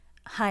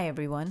Hi,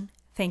 everyone.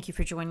 Thank you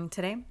for joining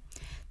today.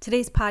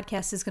 Today's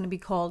podcast is going to be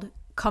called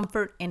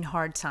Comfort in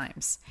Hard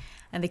Times.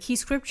 And the key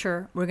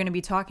scripture we're going to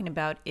be talking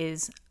about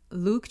is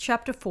Luke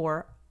chapter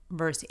 4,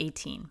 verse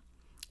 18.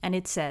 And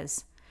it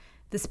says,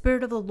 "The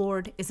Spirit of the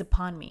Lord is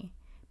upon me,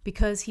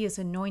 because he has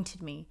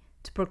anointed me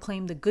to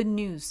proclaim the good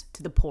news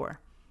to the poor.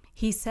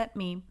 He sent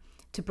me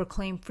to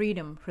proclaim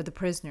freedom for the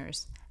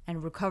prisoners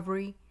and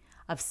recovery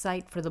of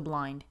sight for the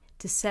blind,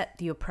 to set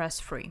the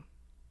oppressed free."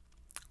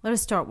 Let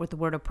us start with the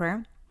word of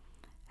prayer.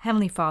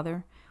 Heavenly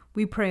Father,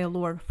 we pray, O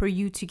Lord, for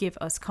you to give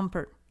us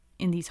comfort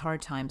in these hard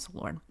times,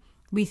 Lord.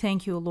 We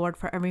thank you, O Lord,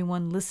 for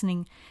everyone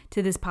listening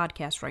to this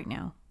podcast right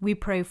now. We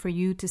pray for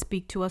you to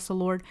speak to us, O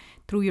Lord,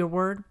 through your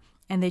word,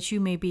 and that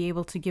you may be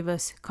able to give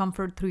us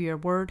comfort through your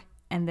word,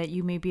 and that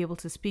you may be able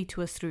to speak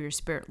to us through your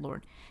Spirit,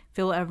 Lord.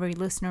 Fill every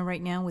listener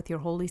right now with your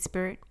Holy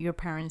Spirit, your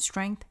power and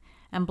strength,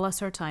 and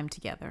bless our time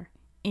together.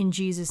 In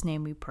Jesus'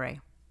 name we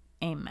pray.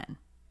 Amen.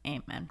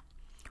 Amen.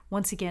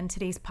 Once again,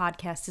 today's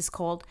podcast is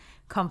called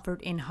Comfort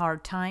in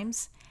Hard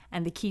Times,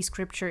 and the key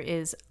scripture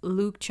is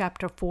Luke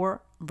chapter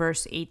 4,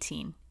 verse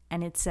 18,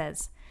 and it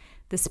says,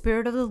 "The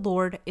Spirit of the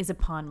Lord is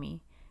upon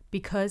me,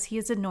 because he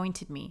has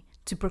anointed me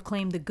to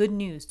proclaim the good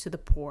news to the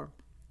poor.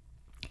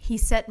 He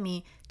sent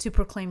me to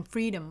proclaim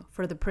freedom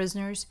for the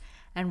prisoners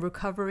and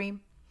recovery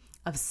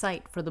of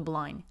sight for the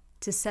blind,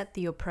 to set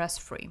the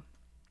oppressed free."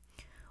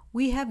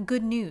 We have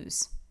good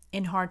news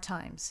in hard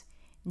times.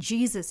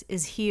 Jesus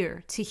is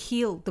here to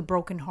heal the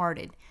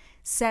brokenhearted,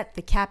 set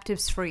the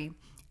captives free,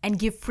 and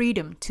give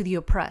freedom to the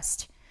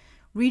oppressed.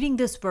 Reading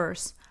this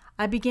verse,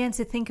 I began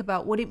to think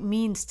about what it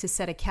means to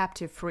set a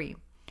captive free.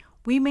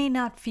 We may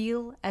not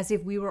feel as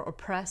if we were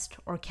oppressed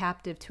or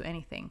captive to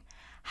anything.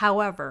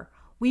 However,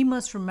 we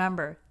must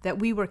remember that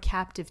we were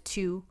captive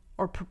to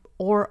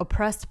or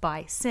oppressed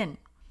by sin.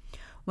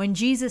 When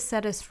Jesus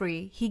set us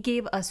free, he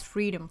gave us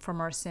freedom from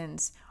our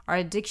sins, our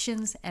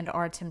addictions, and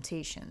our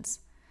temptations.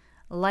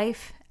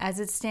 Life, as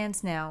it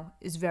stands now,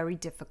 is very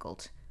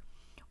difficult.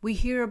 We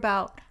hear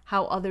about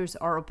how others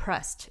are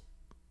oppressed,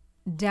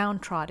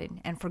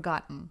 downtrodden, and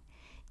forgotten.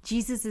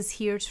 Jesus is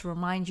here to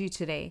remind you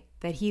today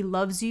that he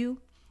loves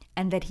you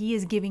and that he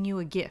is giving you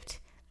a gift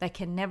that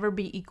can never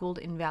be equaled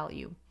in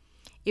value.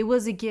 It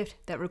was a gift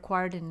that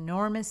required an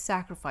enormous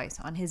sacrifice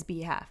on his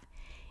behalf.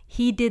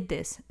 He did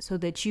this so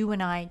that you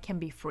and I can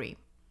be free.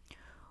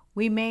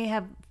 We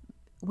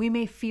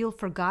may feel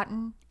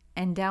forgotten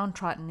and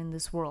downtrodden in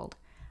this world.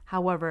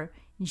 However,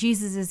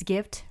 Jesus'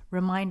 gift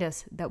reminds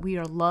us that we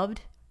are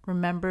loved,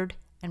 remembered,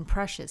 and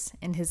precious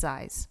in his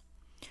eyes.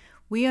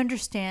 We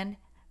understand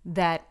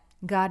that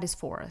God is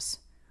for us.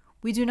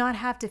 We do not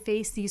have to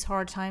face these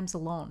hard times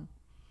alone.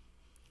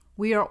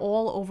 We are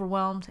all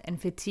overwhelmed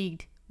and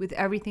fatigued with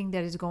everything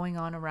that is going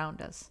on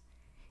around us.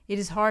 It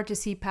is hard to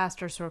see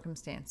past our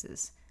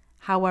circumstances.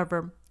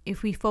 However,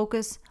 if we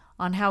focus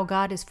on how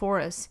God is for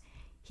us,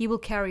 he will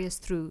carry us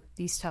through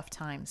these tough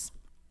times.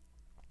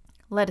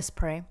 Let us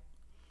pray.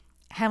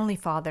 Heavenly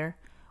Father,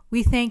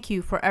 we thank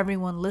you for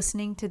everyone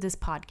listening to this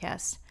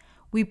podcast.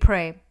 We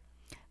pray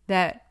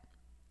that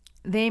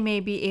they may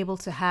be able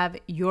to have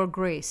your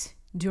grace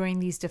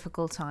during these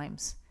difficult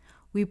times.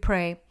 We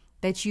pray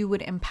that you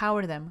would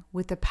empower them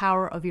with the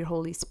power of your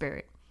Holy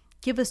Spirit.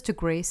 Give us the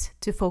grace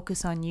to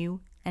focus on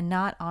you and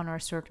not on our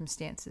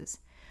circumstances.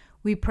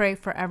 We pray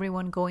for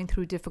everyone going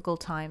through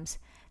difficult times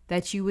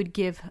that you would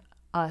give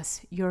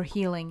us your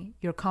healing,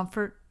 your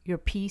comfort, your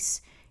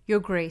peace,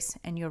 your grace,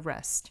 and your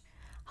rest.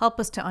 Help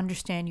us to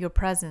understand your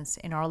presence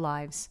in our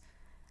lives.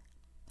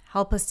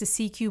 Help us to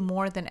seek you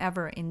more than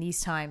ever in these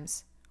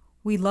times.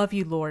 We love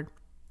you, Lord,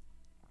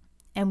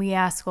 and we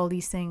ask all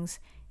these things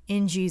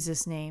in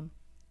Jesus' name.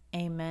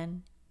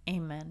 Amen.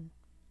 Amen.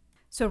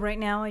 So right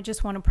now, I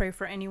just want to pray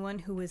for anyone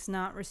who has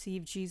not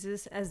received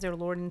Jesus as their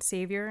Lord and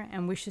Savior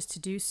and wishes to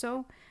do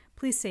so.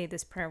 Please say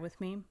this prayer with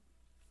me.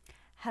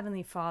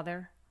 Heavenly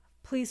Father,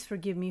 please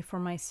forgive me for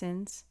my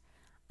sins.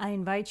 I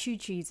invite you,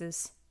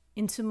 Jesus,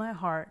 into my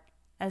heart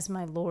as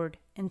my Lord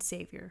and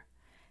Savior.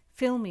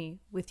 Fill me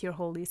with your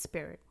Holy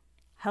Spirit.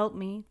 Help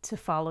me to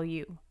follow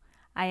you.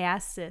 I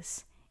ask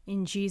this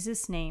in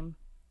Jesus' name.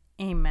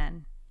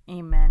 Amen.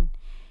 Amen.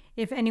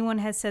 If anyone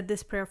has said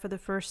this prayer for the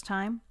first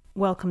time,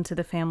 welcome to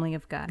the family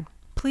of God.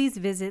 Please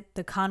visit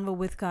the Convo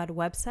with God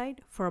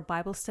website for a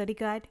Bible study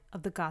guide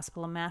of the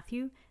Gospel of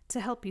Matthew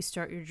to help you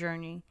start your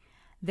journey.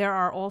 There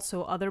are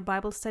also other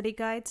Bible study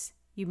guides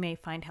you may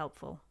find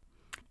helpful.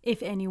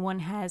 If anyone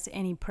has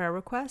any prayer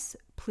requests,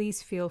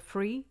 please feel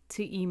free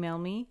to email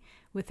me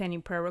with any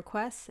prayer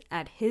requests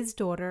at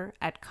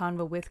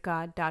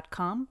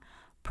hisdaughter@convowithgod.com.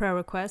 Prayer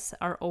requests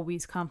are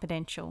always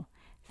confidential.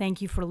 Thank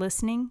you for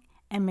listening,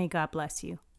 and may God bless you.